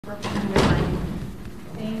Thank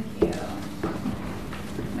you,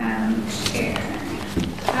 Madam Chair.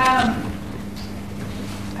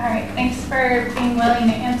 All right, thanks for being willing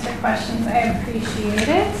to answer questions. I appreciate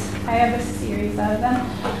it. I have a series of them.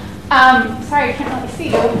 Sorry, I can't really see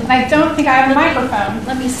you, and I don't think I have a microphone.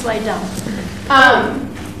 Let me slide down.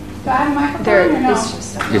 Do I have a microphone or no?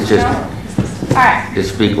 It's just, all right.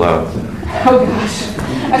 just speak loud. Oh gosh.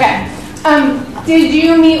 Okay. Did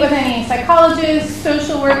you meet with any psychologists,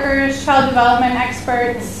 social workers, child development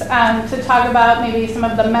experts to talk about maybe some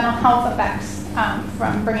of the mental health effects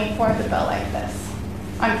from bringing forth a bill like this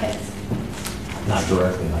on kids? Not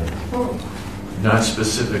directly. Not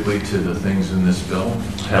specifically to the things in this bill.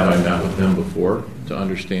 Have I met with them before to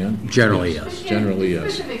understand? Generally, yes. Generally,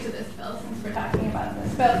 yes. Specific to this bill, since we're talking about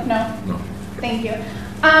this bill. No? No. Thank you.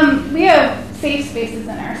 We have safe spaces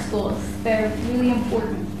in our schools. They're really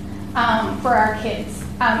important for our kids,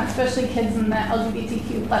 especially kids in the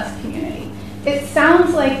LGBTQ plus community. It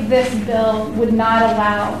sounds like this bill would not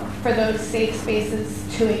allow for those safe spaces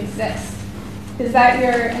to exist. Is that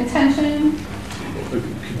your intention?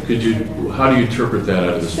 How do you interpret that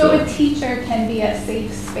out of this bill? So a teacher can be a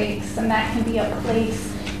safe space, and that can be a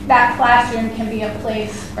place, that classroom can be a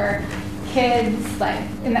place for kids like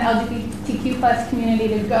in the LGBTQ plus community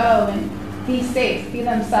to go and be safe, be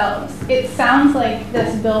themselves. It sounds like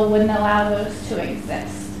this bill wouldn't allow those to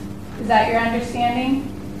exist. Is that your understanding?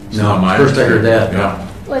 No, first I heard that. Yeah.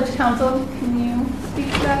 Ledge Council, can you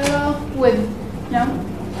speak to that at all? No?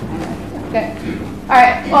 Okay. All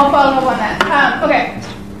right, well, I'll follow up on that. Okay.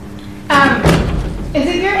 Is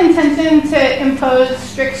it your intention to impose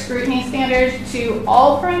strict scrutiny standards to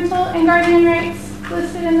all parental and guardian rights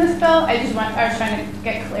listed in this bill? I was trying to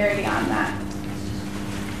get clarity on that.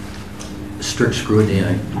 Strict scrutiny.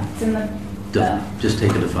 It's in the bill. Just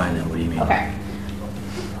take a define that. What do you mean? Okay.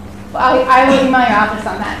 Well, I will email your office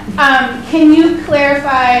on that. Can you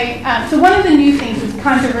clarify? So one of the new things is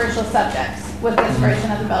controversial subjects with this version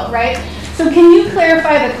of the bill, right? So can you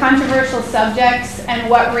clarify the controversial subjects and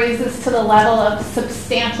what raises to the level of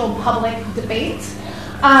substantial public debate?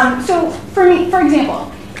 So for me, for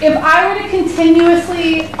example, if I were to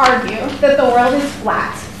continuously argue that the world is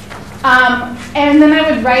flat, and then I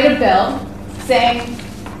would write a bill saying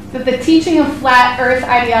that the teaching of flat earth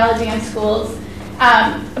ideology in schools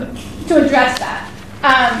to address that.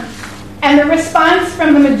 And the response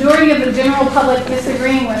from the majority of the general public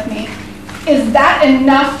disagreeing with me, is that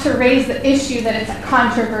enough to raise the issue that it's a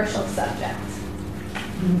controversial subject?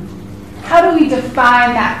 How do we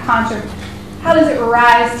define that how does it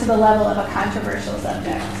rise to the level of a controversial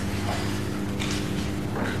subject?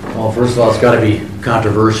 Well, first of all, it's got to be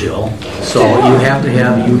controversial. So you have to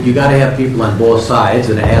have, you got to have people on both sides,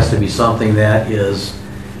 and it has to be something that is,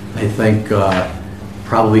 I think,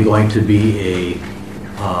 probably going to be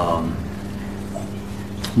a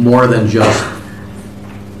more than just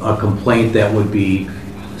a complaint that would be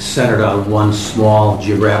centered on one small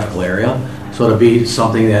geographical area. So to be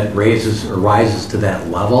something that rises to that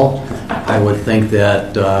level, I would think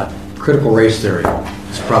that critical race theory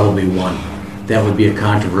is probably one. That would be a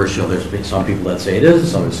controversial. There's been some people that say it is,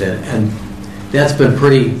 some that say it, and that's been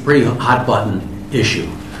pretty hot button issue.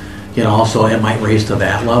 You know, so it might raise to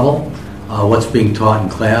that level. What's being taught in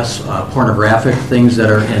class, pornographic things that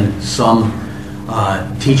are in some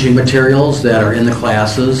teaching materials that are in the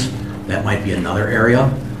classes, that might be another area.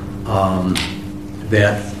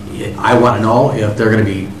 That I want to know if they're going to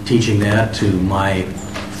be teaching that to my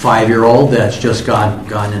 5-year-old that's just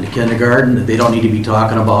gone into kindergarten, that they don't need to be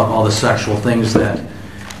talking about all the sexual things that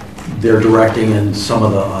they're directing in some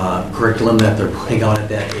of the curriculum that they're putting out at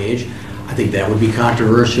that age. I think that would be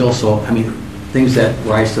controversial. So, I mean, things that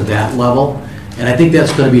rise to that level. And I think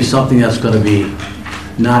that's going to be something that's going to be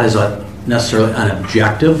not as a necessarily an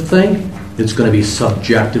objective thing. It's going to be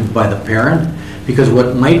subjective by the parent, because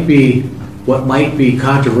what might be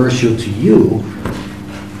controversial to you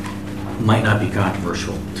might not be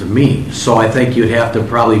controversial to me. So I think you'd have to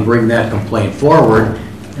probably bring that complaint forward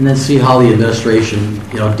and then see how the administration,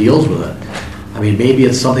 deals with it. I mean, maybe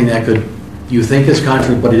it's something that you think is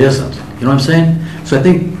controversial, but it isn't. You know what I'm saying? So I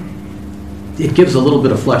think it gives a little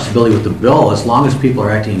bit of flexibility with the bill, as long as people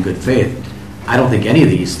are acting in good faith. I don't think any of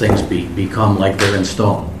these things become like they're in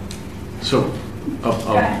stone. So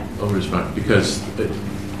I'll respond, because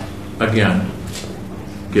again,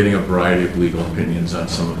 getting a variety of legal opinions on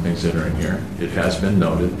some of the things that are in here, it has been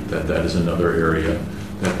noted that that is another area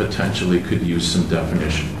that potentially could use some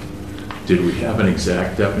definition. Did we have an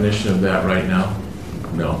exact definition of that right now?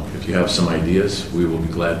 No. If you have some ideas, we will be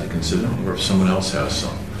glad to consider them, or if someone else has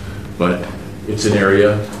some. But it's an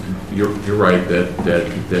area, you're right,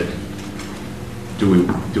 that do we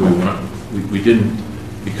want, we didn't,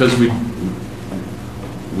 because we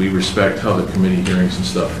respect how the committee hearings and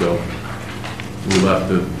stuff go, we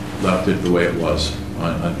left it the way it was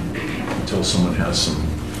until someone has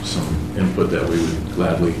some input that we would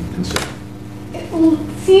gladly consider. It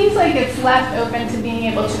seems like it's left open to being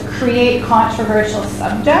able to create controversial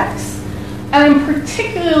subjects. And I'm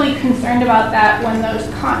particularly concerned about that when those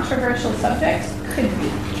controversial subjects could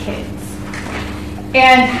be kids.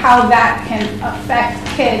 And how that can affect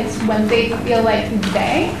kids when they feel like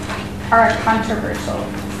they are a controversial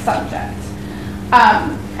subject.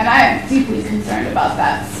 And I am deeply concerned about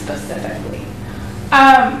that specifically.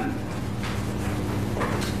 I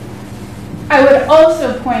would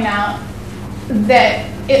also point out that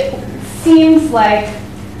it seems like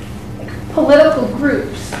political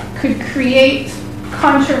groups could create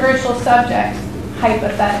controversial subjects,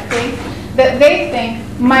 hypothetically, that they think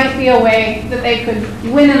might be a way that they could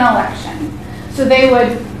win an election. So they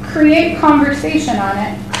would create conversation on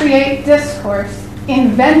it, create discourse,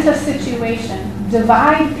 invent a situation,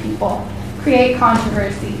 divide people, create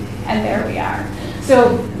controversy, and there we are.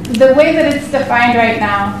 So the way that it's defined right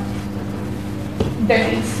now,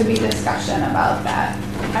 there needs to be discussion about that.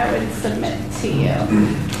 I would submit to you.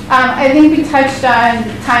 I think we touched on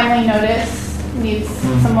timely notice, needs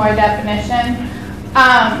some more definition.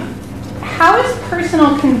 How is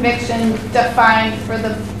personal conviction defined for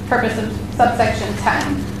the purpose of subsection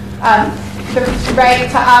 10? The right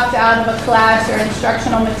to opt out of a class or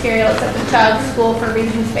instructional materials at the child's school for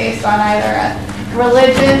reasons based on either a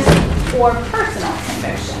religious or personal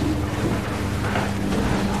conviction.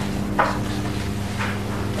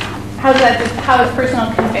 How is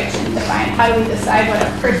personal conviction defined? How do we decide what a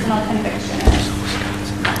personal conviction is?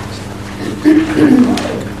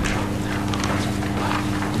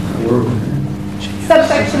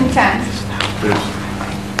 Subsection 10. There's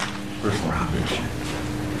personal conviction.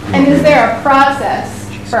 And is there a process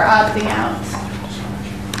for opting out?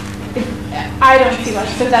 I don't see one,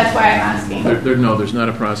 so that's why I'm asking. No, there's not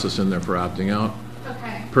a process in there for opting out.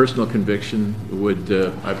 Okay. Personal conviction would,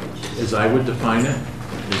 as I would define it,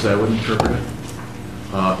 as I would interpret it,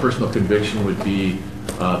 personal conviction would be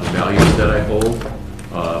the values that I hold,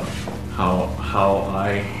 how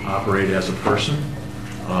I operate as a person.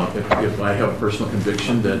 If I have personal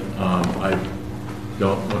conviction that I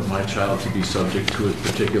don't want my child to be subject to a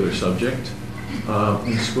particular subject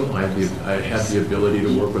in school, I have the ability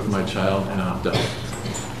to work with my child and opt out.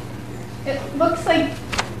 It looks like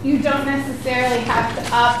you don't necessarily have to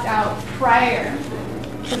opt out prior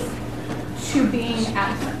to being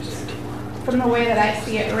absent from the way that I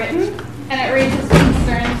see it written, and it raises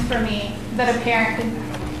concerns for me that a parent could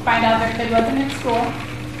find out their kid wasn't in school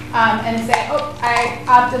and say, oh, I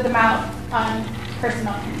opted them out on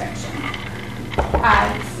personal conviction.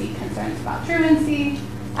 I'd see concerns about truancy,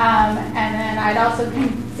 and then I'd also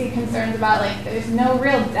see concerns about, like, there's no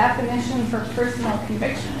real definition for personal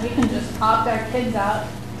conviction. We can just opt our kids out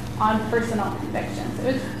on personal conviction. So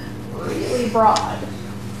it's really broad,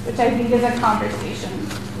 which I think is a conversation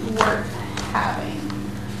worth having.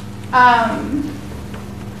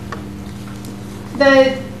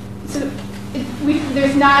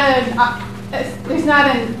 There's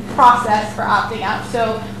not a process for opting out.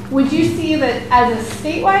 So would you see that as a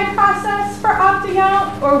statewide process for opting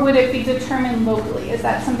out, or would it be determined locally? Is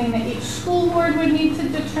that something that each school board would need to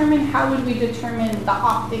determine? How would we determine the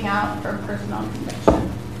opting out for personal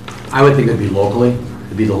conviction? I would think it'd be locally.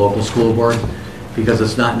 It'd be the local school board, because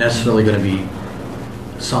it's not necessarily going to be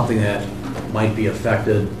something that might be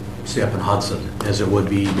affected, say, up in Hudson, as it would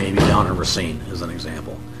be maybe down in Racine, as an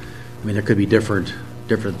example. I mean, there could be different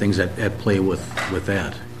things at play with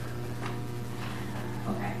that.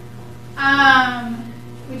 Okay.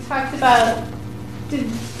 We talked about, did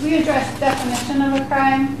we address definition of a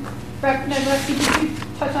crime? Did you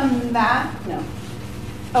touch on that? No.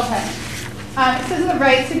 Okay. It says the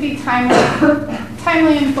right to be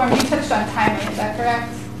timely informed. You touched on timely, is that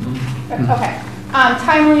correct? Mm-hmm. Okay.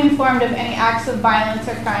 Timely informed of any acts of violence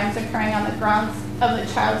or crimes occurring on the grounds of the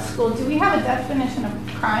child's school. Do we have a definition of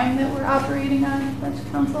crime that we're operating on, Budget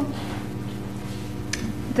Council?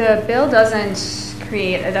 The bill doesn't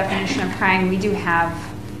create a definition of crime. We do have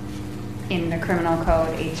in the criminal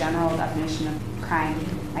code a general definition of crime.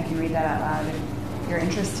 I can read that out loud if you're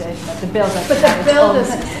interested, but the bill doesn't. But the bill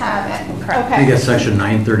doesn't have it. Correct. Okay. I think that's section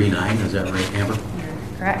 939, is that right, Amber? You're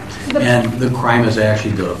correct. And the crime is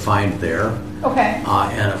actually defined there. Okay.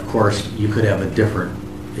 And of course, you could have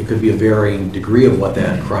it could be a varying degree of what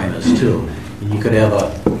that crime is too. You could have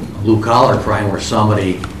a blue collar crime where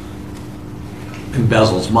somebody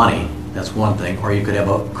embezzles money, that's one thing, or you could have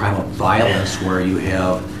a crime of violence where you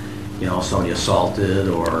have you know, somebody assaulted,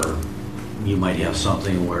 or you might have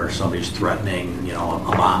something where somebody's threatening, you know,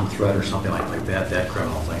 a bomb threat or something like that, that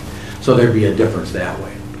criminal thing. So there'd be a difference that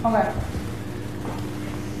way. Okay.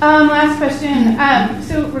 Last question.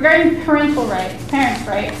 So regarding parental rights, parents'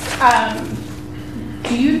 rights,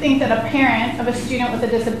 do you think that a parent of a student with a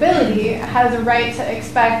disability has a right to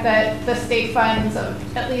expect that the state funds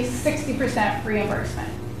of at least 60% reimbursement?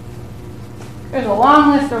 There's a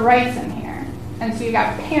long list of rights in here. And so you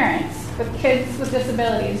got parents with kids with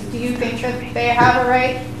disabilities. Do you think that they have a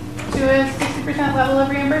right to a 60% level of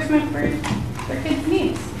reimbursement for their kids'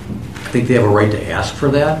 needs? I think they have a right to ask for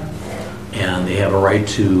that, and they have a right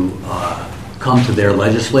to come to their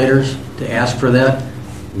legislators to ask for that.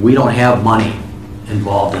 We don't have money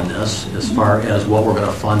involved in this as far as what we're going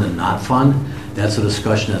to fund and not fund. That's a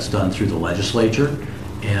discussion that's done through the legislature,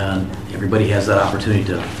 and everybody has that opportunity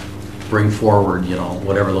to bring forward, you know,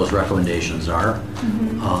 whatever those recommendations are.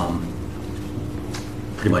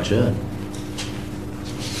 Pretty much it.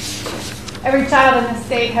 Every child in the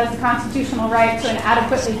state has the constitutional right to an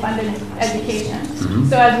adequately funded education.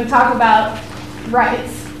 So as we talk about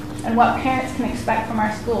rights and what parents can expect from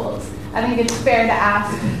our schools, I think it's fair to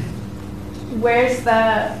ask, where's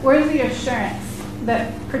the assurance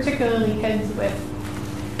that particularly parents with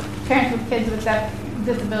kids with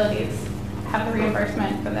disabilities have the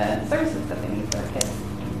reimbursement for the services that they need for their kids?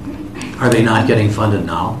 Are they not getting funded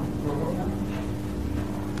now?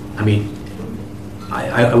 I mean,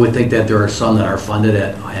 I would think that there are some that are funded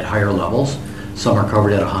at higher levels. Some are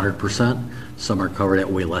covered at 100%. Some are covered at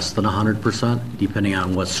way less than 100%, depending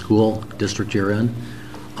on what school district you're in.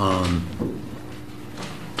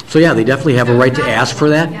 So yeah, they definitely have a right to ask for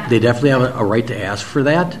that. They definitely have a right to ask for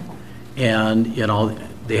that. And, you know,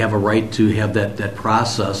 they have a right to have that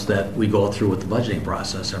process that we go through with the budgeting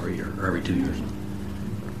process every year, or every 2 years.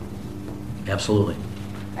 Absolutely.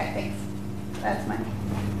 All right, thanks. That's mine.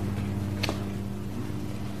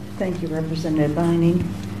 Thank you, Representative Vining.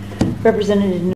 Representative